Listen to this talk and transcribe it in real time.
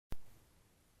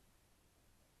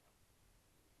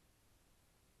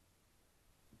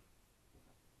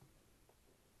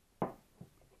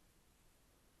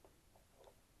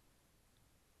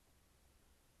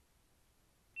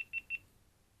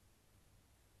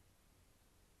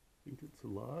think it's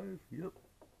alive. Yep.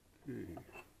 Okay.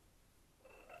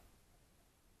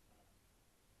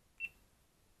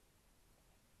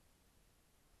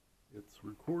 It's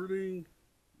recording.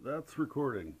 That's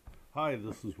recording. Hi,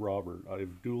 this is Robert. I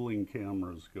have dueling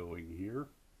cameras going here.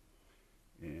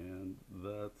 And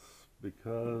that's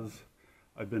because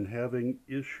I've been having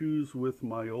issues with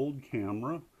my old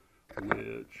camera,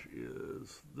 which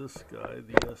is this guy,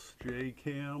 the SJ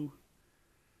cam.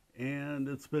 And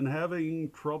it's been having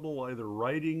trouble either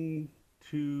writing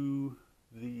to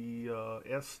the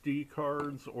SD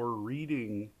cards or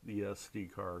reading the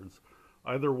SD cards.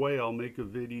 Either way, I'll make a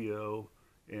video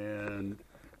and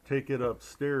take it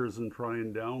upstairs and try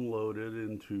and download it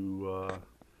into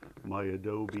my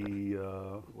Adobe,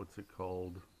 what's it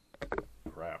called?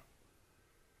 Crap.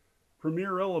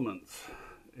 Premiere Elements.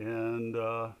 And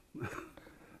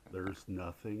there's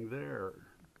nothing there.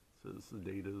 It says the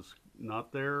data is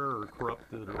not there or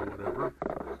corrupted or whatever.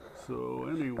 So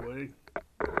anyway,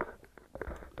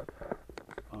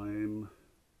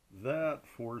 that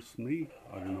forced me,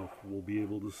 I don't know if we'll be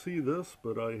able to see this,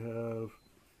 but I have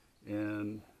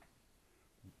a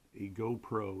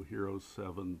GoPro Hero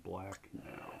 7 Black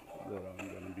now that I'm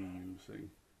going to be using.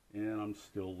 And I'm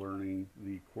still learning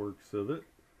the quirks of it.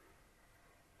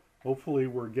 Hopefully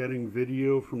we're getting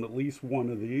video from at least one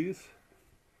of these.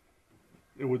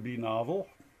 It would be novel.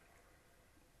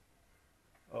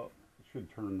 Oh, I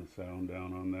should turn the sound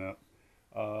down on that.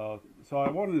 So I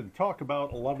wanted to talk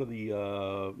about a lot of the,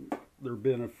 there have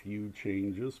been a few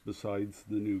changes besides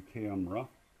the new camera.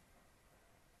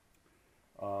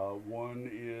 One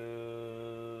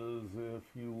is, if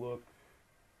you look,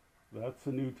 that's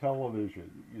a new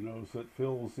television, you know, so it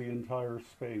fills the entire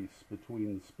space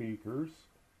between the speakers.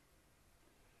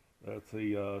 That's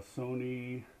a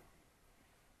Sony,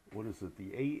 what is it,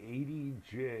 the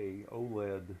A80J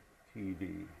OLED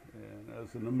TV, and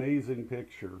has an amazing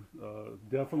picture.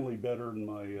 Definitely better than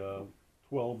my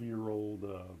 12-year-old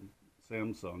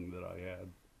Samsung that I had.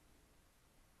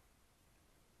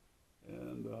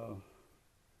 And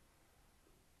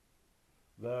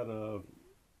that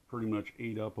pretty much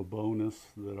ate up a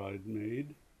bonus that I'd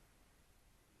made.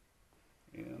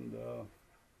 And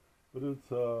but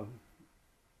it's a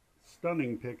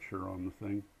stunning picture on the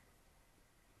thing.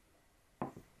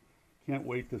 Can't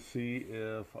wait to see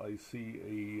if I see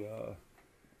a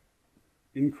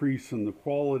increase in the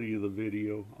quality of the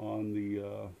video on the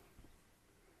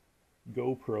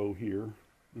GoPro here.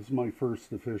 This is my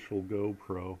first official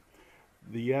GoPro.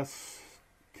 The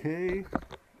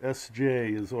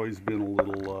SJ has always been a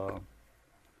little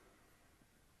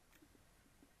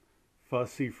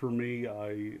fussy for me.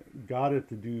 I got it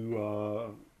to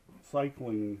do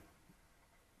cycling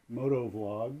moto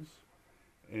vlogs,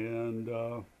 and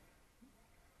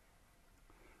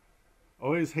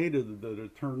always hated that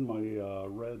it turned my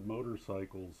red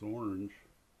motorcycles orange.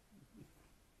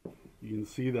 You can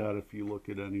see that if you look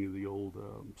at any of the old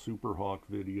Superhawk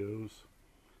videos.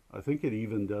 I think it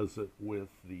even does it with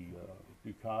the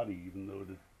Ducati, even though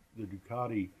the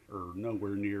Ducati are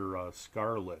nowhere near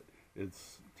scarlet. It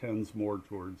tends more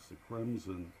towards the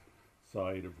crimson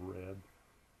side of red.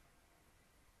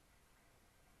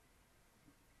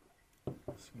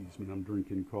 Excuse me, I'm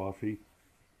drinking coffee.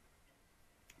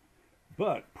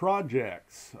 But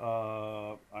projects,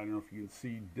 I don't know if you can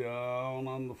see down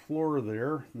on the floor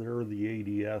there, there are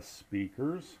the ADS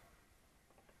speakers.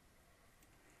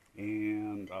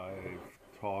 And I've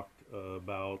talked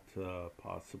about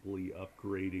possibly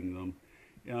upgrading them.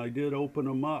 And I did open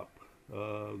them up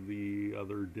the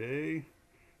other day,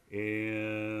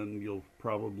 and you'll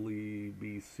probably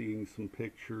be seeing some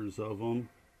pictures of them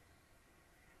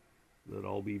that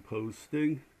I'll be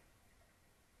posting.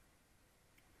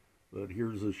 But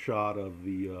here's a shot of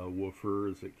the woofer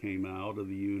as it came out of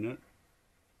the unit.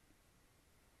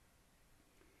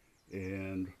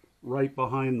 And right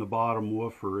behind the bottom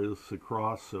woofer is the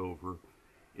crossover,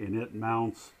 and it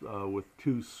mounts with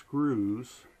two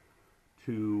screws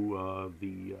to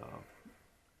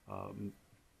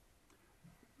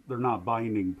they're not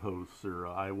binding posts, or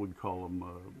I would call them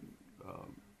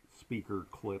speaker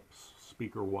clips,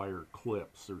 speaker wire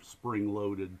clips, or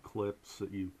spring-loaded clips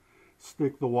that you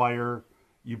stick the wire,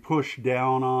 you push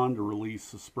down on to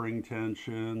release the spring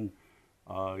tension.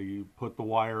 You put the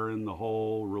wire in the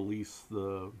hole, release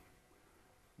the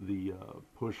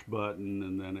push button,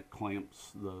 and then it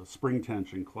clamps, the spring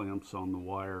tension clamps on the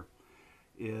wire.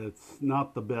 It's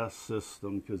not the best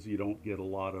system because you don't get a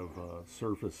lot of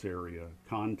surface area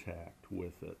contact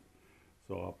with it.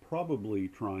 So I'll probably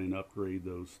try and upgrade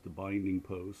those to binding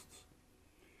posts.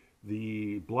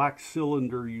 The black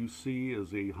cylinder you see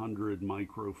is a 100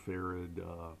 microfarad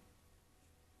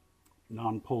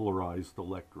non-polarized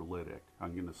electrolytic.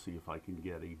 I'm going to see if I can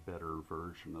get a better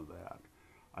version of that.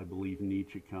 I believe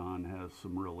Nichicon has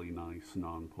some really nice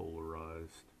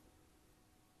non-polarized.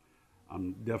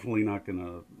 I'm definitely not going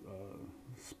to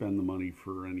spend the money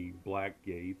for any black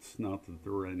gates, not that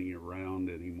there are any around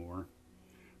anymore.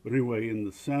 But anyway, in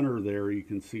the center there, you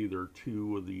can see there are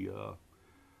two of the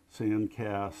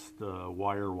Sandcast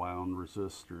wire wound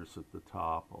resistors at the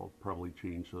top. I'll probably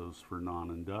change those for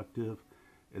non-inductive.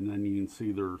 And then you can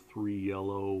see there are three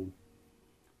yellow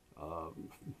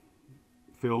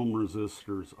film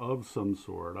resistors of some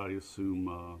sort. I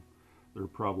assume they're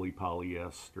probably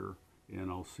polyester. And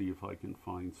I'll see if I can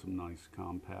find some nice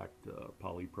compact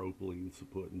polypropylenes to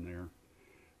put in there.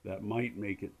 That might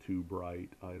make it too bright,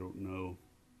 I don't know.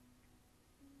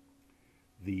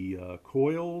 The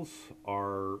coils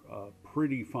are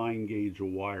pretty fine gauge of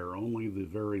wire. Only the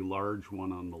very large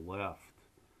one on the left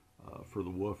for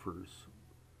the woofers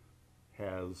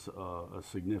has a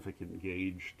significant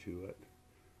gauge to it.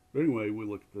 But anyway, we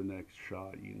look at the next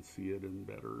shot, you can see it in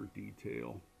better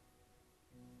detail.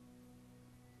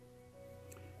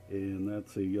 And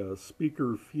that's a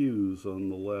speaker fuse on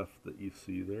the left that you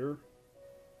see there.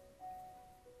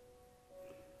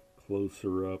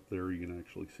 Closer up there, you can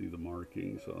actually see the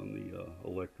markings on the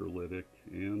electrolytic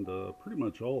and pretty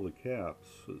much all the caps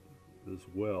as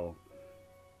well.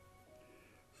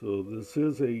 So this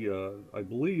is a, I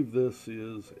believe this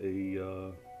is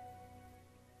a,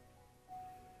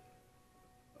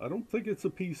 I don't think it's a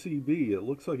PCB. It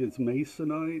looks like it's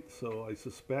masonite, so I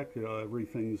suspect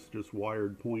everything's just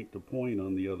wired point to point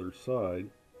on the other side.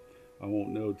 I won't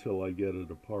know till I get it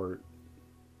apart.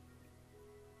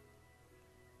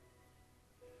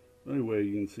 Anyway,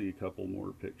 you can see a couple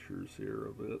more pictures here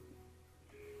of it.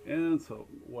 And so,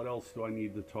 what else do I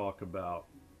need to talk about?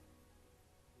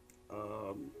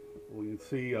 Well, you can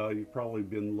see you've probably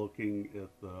been looking at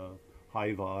the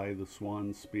Hi-Vi, the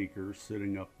Swan speakers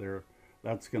sitting up there.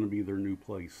 That's going to be their new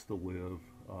place to live.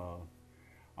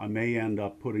 I may end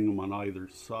up putting them on either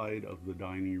side of the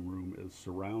dining room as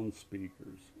surround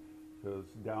speakers, because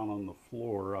down on the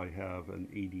floor I have an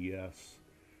ADS,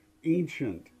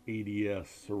 ancient ADS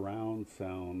surround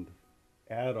sound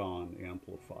add-on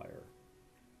amplifier.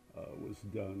 Was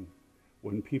done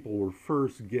when people were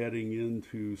first getting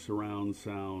into surround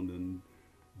sound, and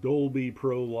Dolby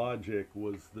Pro Logic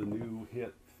was the new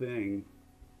hit thing.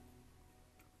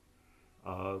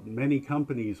 Many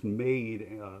companies made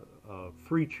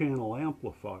 3-channel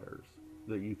amplifiers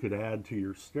that you could add to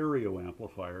your stereo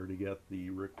amplifier to get the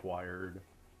required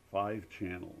 5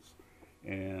 channels.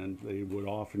 And they would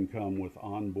often come with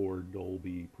onboard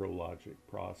Dolby Pro Logic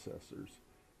processors.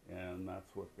 And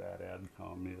that's what that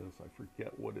ADCOM is. I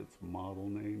forget what its model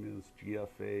name is.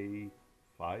 GFA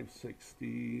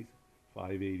 560,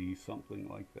 580, something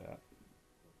like that.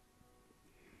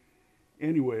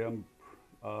 Anyway,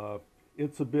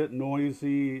 it's a bit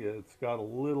noisy. It's got a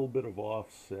little bit of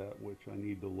offset, which I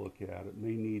need to look at. It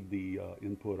may need the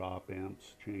input op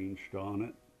amps changed on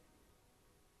it.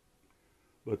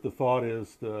 But the thought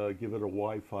is to give it a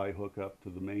Wi-Fi hookup to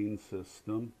the main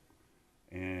system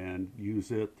and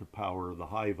use it to power the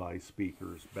Hi-Vi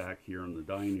speakers back here in the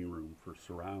dining room for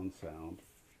surround sound.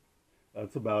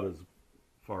 That's about as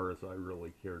far as I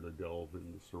really care to delve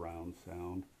into surround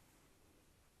sound.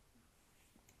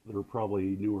 There are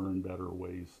probably newer and better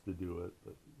ways to do it,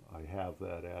 but I have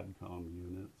that ADCOM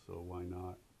unit, so why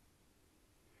not?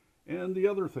 And the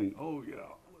other thing, oh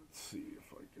yeah, let's see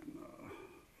if I can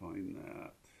find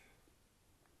that.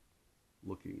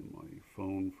 Looking at my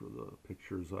phone for the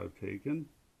pictures I've taken.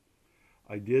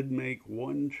 I did make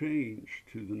one change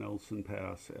to the Nelson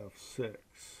Pass F6.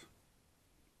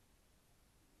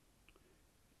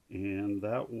 And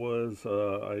that was,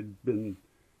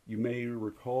 you may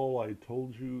recall I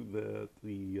told you that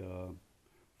the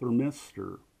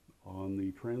thermistor on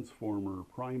the transformer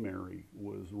primary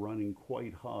was running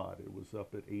quite hot. It was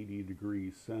up at 80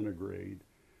 degrees centigrade,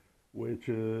 which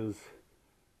is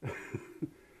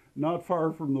not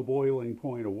far from the boiling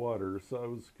point of water, so I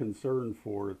was concerned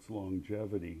for its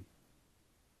longevity.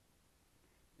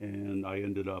 And I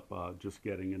ended up just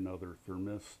getting another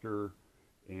thermistor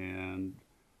and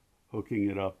hooking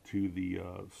it up to the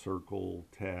circle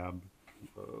tab.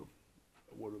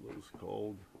 What are those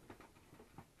called?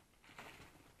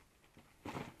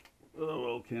 Oh,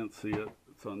 well, can't see it.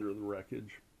 It's under the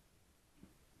wreckage.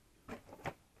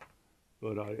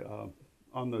 But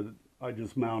I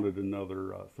just mounted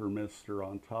another thermistor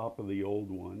on top of the old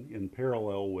one in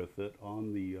parallel with it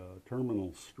on the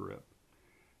terminal strip,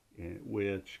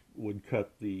 which would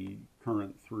cut the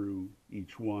current through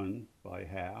each one by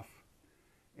half.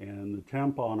 and the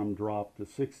temp on them dropped to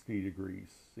 60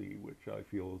 degrees C, which I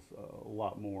feel is a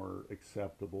lot more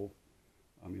acceptable.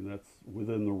 I mean, that's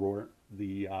within the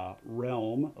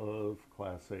realm of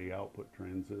Class A output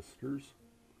transistors,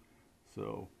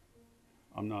 so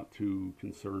I'm not too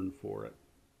concerned for it.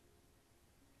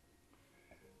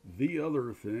 The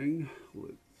other thing,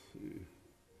 let's see,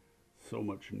 so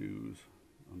much news.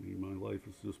 I mean, my life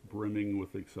is just brimming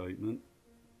with excitement.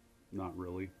 Not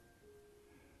really.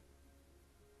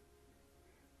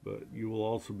 But you will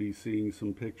also be seeing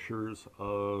some pictures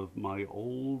of my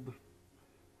old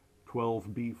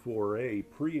 12B4A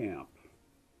preamp,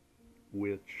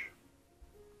 which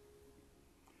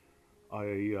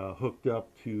I hooked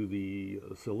up to the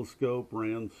oscilloscope,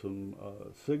 ran some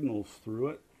signals through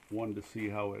it, wanted to see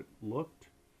how it looked.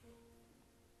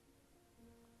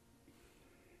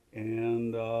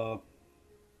 And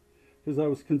because I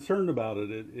was concerned about it,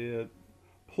 it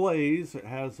plays, it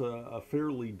has a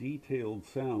fairly detailed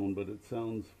sound, but it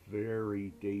sounds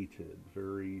very dated,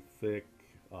 very thick,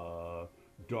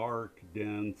 dark,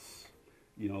 dense,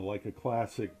 you know, like a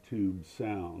classic tube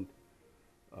sound.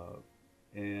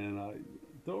 And I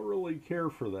don't really care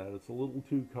for that. It's a little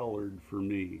too colored for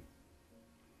me.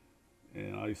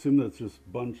 And I assume that's just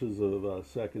bunches of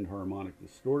second harmonic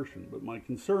distortion. But my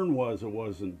concern was it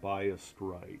wasn't biased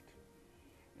right.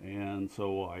 And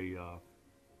so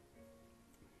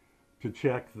to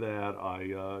check that, I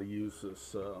use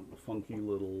this funky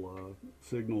little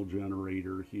signal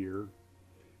generator here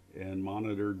and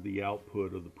monitored the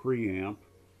output of the preamp.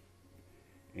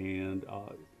 And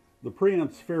the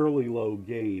preamp's fairly low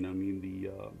gain. I mean,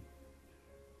 the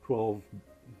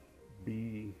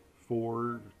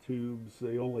 12B4 tubes,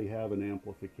 they only have an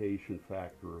amplification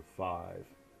factor of 5.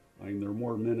 I mean, they're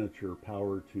more miniature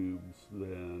power tubes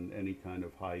than any kind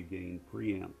of high gain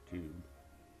preamp tube.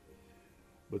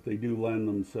 But they do lend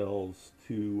themselves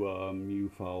to mu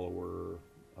follower,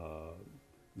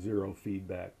 zero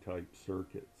feedback type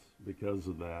circuits because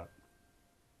of that.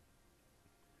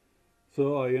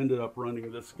 So I ended up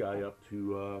running this guy up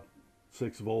to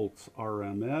 6 volts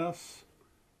RMS,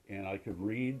 and I could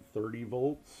read 30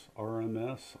 volts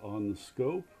RMS on the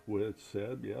scope, which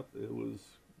said, yep, it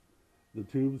was, the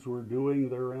tubes were doing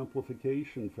their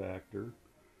amplification factor.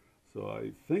 So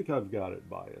I think I've got it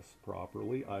biased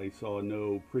properly. I saw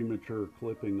no premature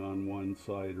clipping on one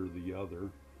side or the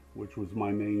other, which was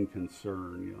my main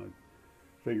concern. You know, I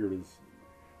figured as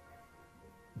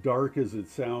dark as it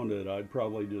sounded, I'd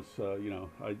probably just, you know,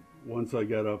 once I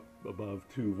got up above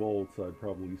 2 volts, I'd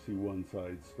probably see one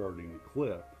side starting to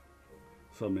clip.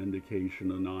 Some indication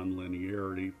of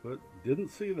non-linearity, but didn't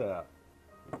see that.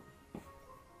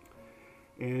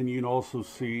 And you can also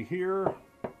see here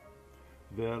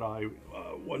that I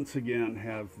once again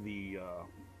have the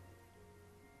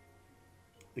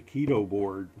Aikido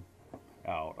board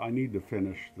out. I need to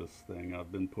finish this thing.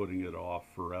 I've been putting it off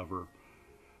forever.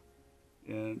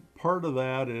 And part of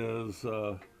that is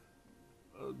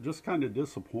just kind of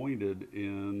disappointed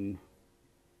in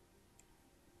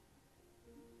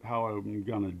how I'm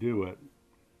going to do it.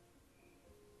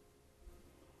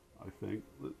 I think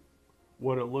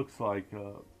what it looks like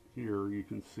here, you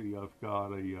can see I've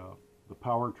got the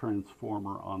power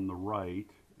transformer on the right,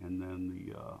 and then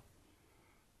the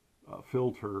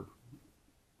filter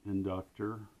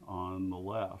inductor on the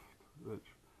left.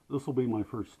 This will be my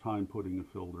first time putting a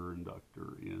filter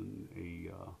inductor in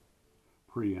a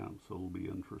preamp, so it'll be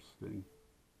interesting.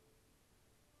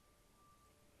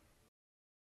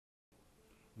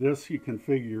 This you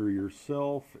configure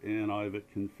yourself, and I have it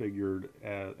configured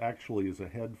actually as a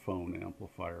headphone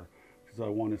amplifier, because I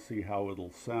want to see how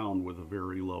it'll sound with a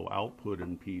very low output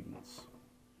impedance.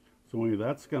 So anyway,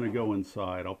 that's going to go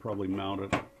inside. I'll probably mount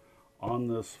it on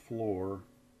this floor.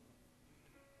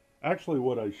 Actually,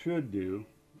 what I should do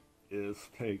is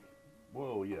take,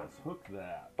 whoa, yes, hook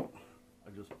that.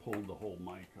 I just pulled the whole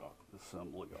mic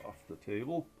assembly off the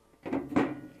table.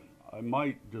 I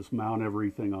might just mount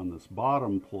everything on this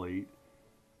bottom plate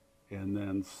and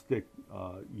then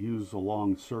use a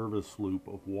long service loop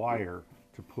of wire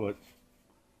to put,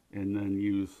 and then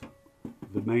use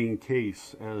the main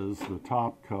case as the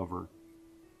top cover.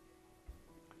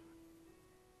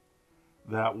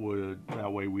 That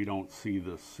way we don't see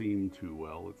the seam too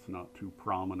well. It's not too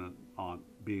prominent on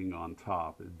being on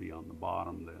top. It'd be on the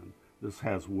bottom then. This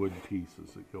has wood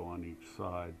pieces that go on each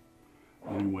side.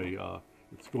 Anyway,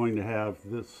 it's going to have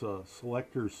this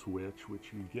selector switch,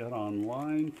 which you get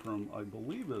online from, I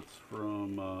believe it's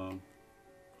from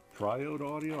Triode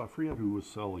Audio. I forget who was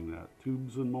selling that.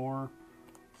 Tubes and More,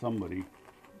 somebody.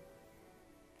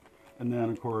 And then,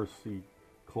 of course, the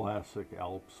classic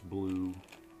Alps Blue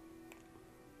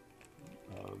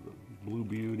the Blue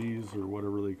Beauties or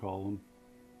whatever they call them.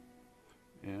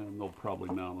 And they'll probably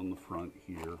mount on the front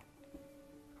here.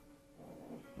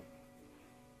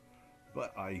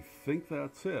 But I think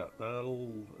that's it.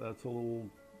 That's a little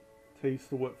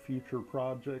taste of what future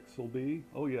projects will be.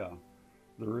 Oh yeah,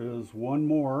 there is one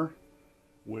more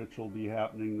which will be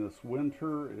happening this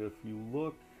winter. If you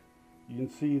look, you can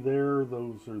see there,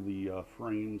 those are the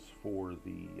frames for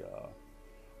the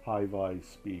high-vis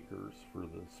speakers, for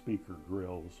the speaker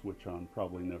grills, which I'm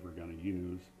probably never going to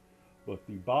use. But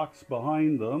the box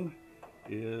behind them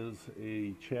is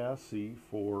a chassis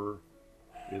for,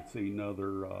 it's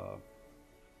another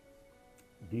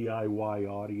DIY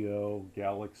audio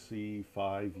Galaxy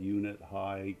 5 unit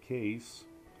high case,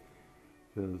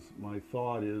 because my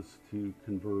thought is to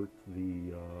convert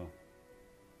the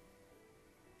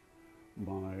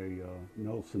my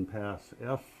Nelson Pass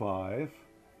F5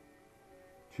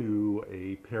 to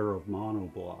a pair of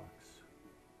monoblocks,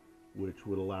 which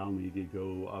would allow me to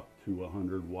go up to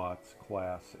 100 watts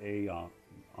class A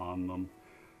on them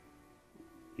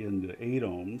into 8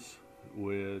 ohms,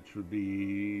 which would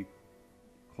be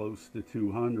close to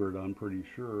 200, I'm pretty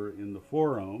sure, in the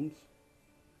 4 ohms.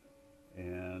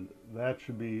 And that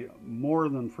should be more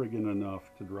than friggin' enough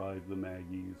to drive the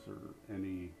Maggies or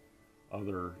any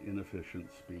other inefficient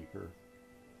speaker.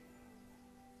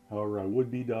 However, I would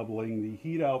be doubling the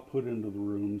heat output into the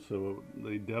room, so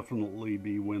they definitely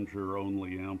be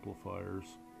winter-only amplifiers.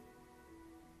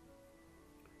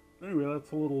 Anyway,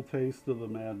 that's a little taste of the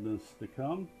madness to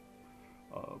come.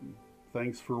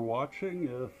 Thanks for watching.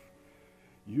 If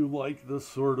you like this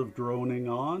sort of droning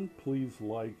on, please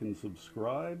like and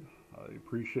subscribe. I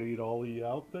appreciate all of you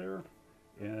out there,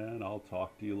 and I'll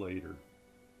talk to you later.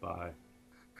 Bye.